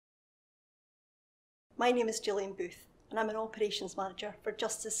My name is Gillian Booth and I'm an Operations Manager for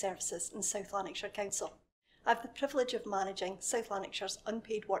Justice Services in South Lanarkshire Council. I have the privilege of managing South Lanarkshire's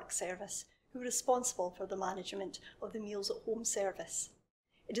unpaid work service, who are responsible for the management of the Meals at Home service.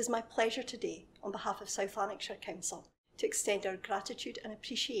 It is my pleasure today, on behalf of South Lanarkshire Council, to extend our gratitude and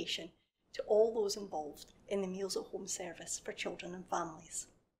appreciation to all those involved in the Meals at Home service for children and families.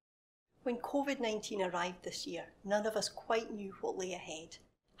 When COVID-19 arrived this year, none of us quite knew what lay ahead,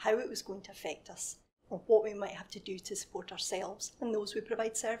 how it was going to affect us, or what we might have to do to support ourselves and those we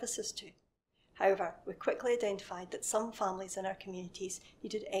provide services to. However, we quickly identified that some families in our communities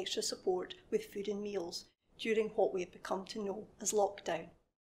needed extra support with food and meals during what we have become to know as lockdown.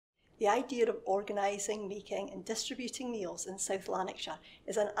 The idea of organising, making and distributing meals in South Lanarkshire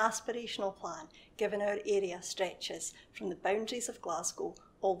is an aspirational plan, given our area stretches from the boundaries of Glasgow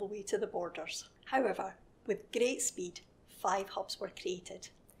all the way to the borders. However, with great speed, 5 hubs were created.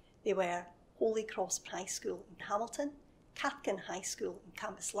 They were Holy Cross High School in Hamilton, Cathkin High School in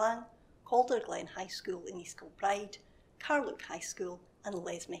Cambuslang, Calderglen High School in East Kilbride, Carluke High School and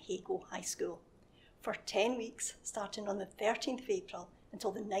Lesmahago High School. For 10 weeks, starting on the 13th of April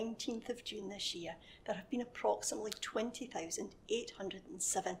until the 19th of June this year, there have been approximately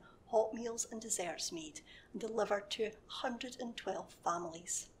 20,807 hot meals and desserts made and delivered to 112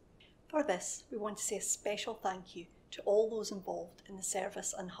 families. For this, we want to say a special thank you to all those involved in the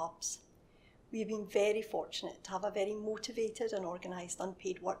service and hubs. We have been very fortunate to have a very motivated and organised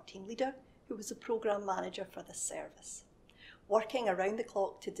unpaid work team leader who was the programme manager for this service, working around the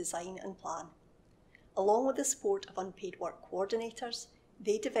clock to design and plan. Along with the support of unpaid work coordinators,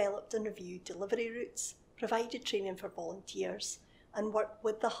 they developed and reviewed delivery routes, provided training for volunteers, and worked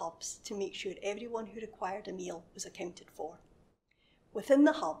with the hubs to make sure everyone who required a meal was accounted for. Within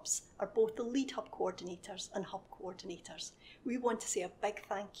the hubs are both the lead hub coordinators and hub coordinators. We want to say a big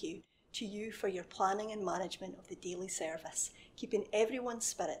thank you to you for your planning and management of the daily service, keeping everyone's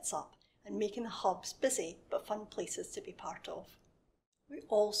spirits up and making the hubs busy but fun places to be part of. We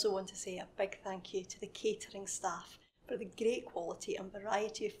also want to say a big thank you to the catering staff for the great quality and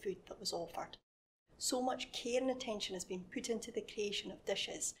variety of food that was offered. So much care and attention has been put into the creation of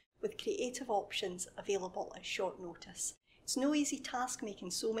dishes with creative options available at short notice. It's no easy task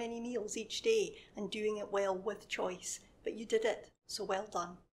making so many meals each day and doing it well with choice, but you did it, so well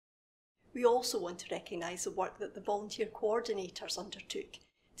done. We also want to recognise the work that the volunteer coordinators undertook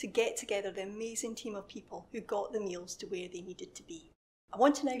to get together the amazing team of people who got the meals to where they needed to be. I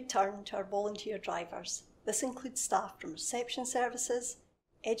want to now turn to our volunteer drivers. This includes staff from reception services,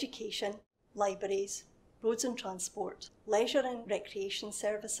 education, libraries, roads and transport, leisure and recreation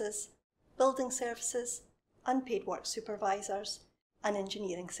services, building services, unpaid work supervisors and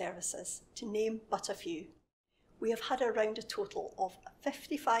engineering services, to name but a few. We have had around a total of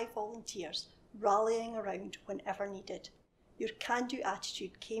 55 volunteers rallying around whenever needed. Your can-do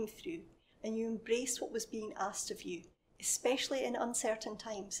attitude came through and you embraced what was being asked of you, especially in uncertain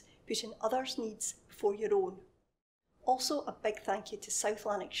times, putting others' needs before your own. Also, a big thank you to South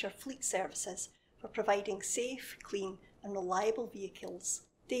Lanarkshire Fleet Services for providing safe, clean and reliable vehicles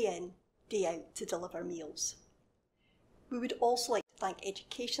day in, day out to deliver meals. We would also like to thank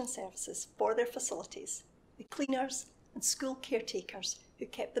Education Services for their facilities, the cleaners and school caretakers who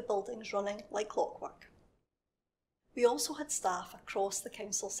kept the buildings running like clockwork. We also had staff across the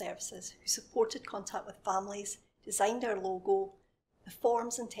council services who supported contact with families, designed our logo, the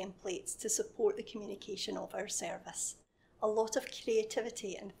forms and templates to support the communication of our service. A lot of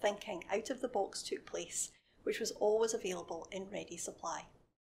creativity and thinking out of the box took place, which was always available in ready supply.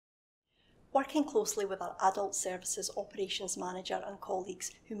 Working closely with our Adult Services Operations Manager and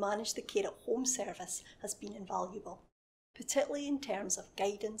colleagues who manage the Care at Home service has been invaluable, particularly in terms of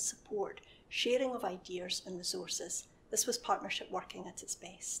guidance, support, sharing of ideas and resources. This was partnership working at its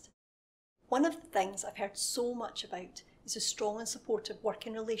best. One of the things I've heard so much about is the strong and supportive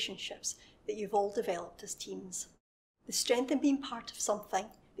working relationships that you've all developed as teams. The strength in being part of something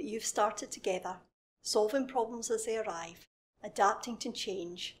that you've started together, solving problems as they arrive, adapting to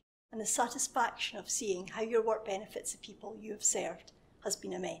change, and the satisfaction of seeing how your work benefits the people you have served has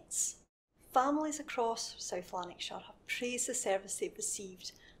been immense. Families across South Lanarkshire have praised the service they've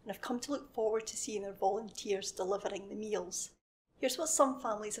received and have come to look forward to seeing their volunteers delivering the meals. Here's what some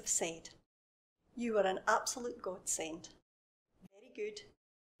families have said. You are an absolute godsend. Very good.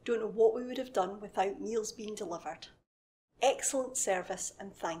 Don't know what we would have done without meals being delivered. Excellent service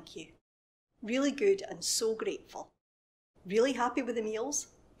and thank you. Really good and so grateful. Really happy with the meals.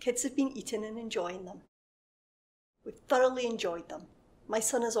 Kids have been eating and enjoying them. We've thoroughly enjoyed them. My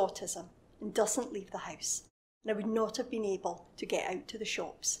son has autism and doesn't leave the house, and I would not have been able to get out to the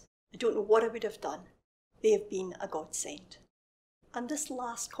shops. I don't know what I would have done. They have been a godsend. And this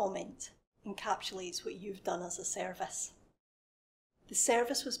last comment encapsulates what you've done as a service. The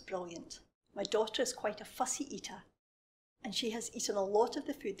service was brilliant. My daughter is quite a fussy eater, and she has eaten a lot of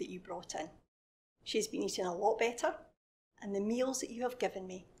the food that you brought in. She has been eating a lot better, and the meals that you have given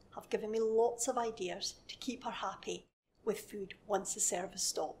me lots of ideas to keep her happy with food once the service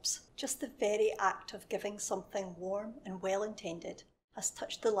stops. Just the very act of giving something warm and well intended has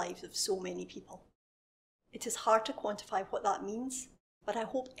touched the lives of so many people. It is hard to quantify what that means, but I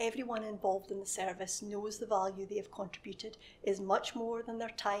hope everyone involved in the service knows the value they have contributed is much more than their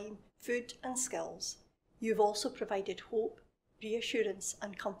time, food and skills. You have also provided hope, reassurance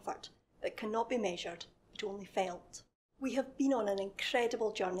and comfort that cannot be measured but only felt. We have been on an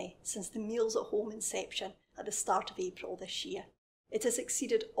incredible journey since the Meals at Home inception at the start of April this year. It has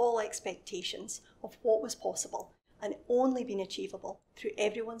exceeded all expectations of what was possible and only been achievable through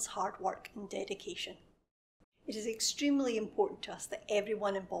everyone's hard work and dedication. It is extremely important to us that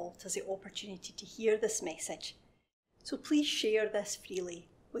everyone involved has the opportunity to hear this message. So please share this freely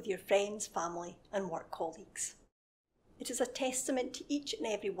with your friends, family and work colleagues. It is a testament to each and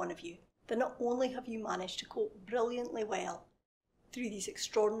every one of you that not only have you managed to cope brilliantly well through these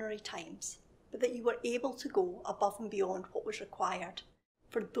extraordinary times, but that you were able to go above and beyond what was required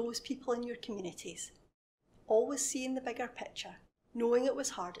for those people in your communities, always seeing the bigger picture, knowing it was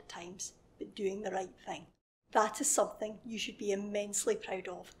hard at times, but doing the right thing. That is something you should be immensely proud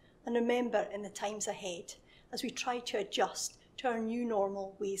of and remember in the times ahead as we try to adjust to our new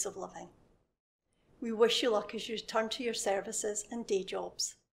normal ways of living. We wish you luck as you return to your services and day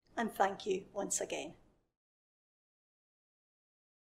jobs, and thank you once again.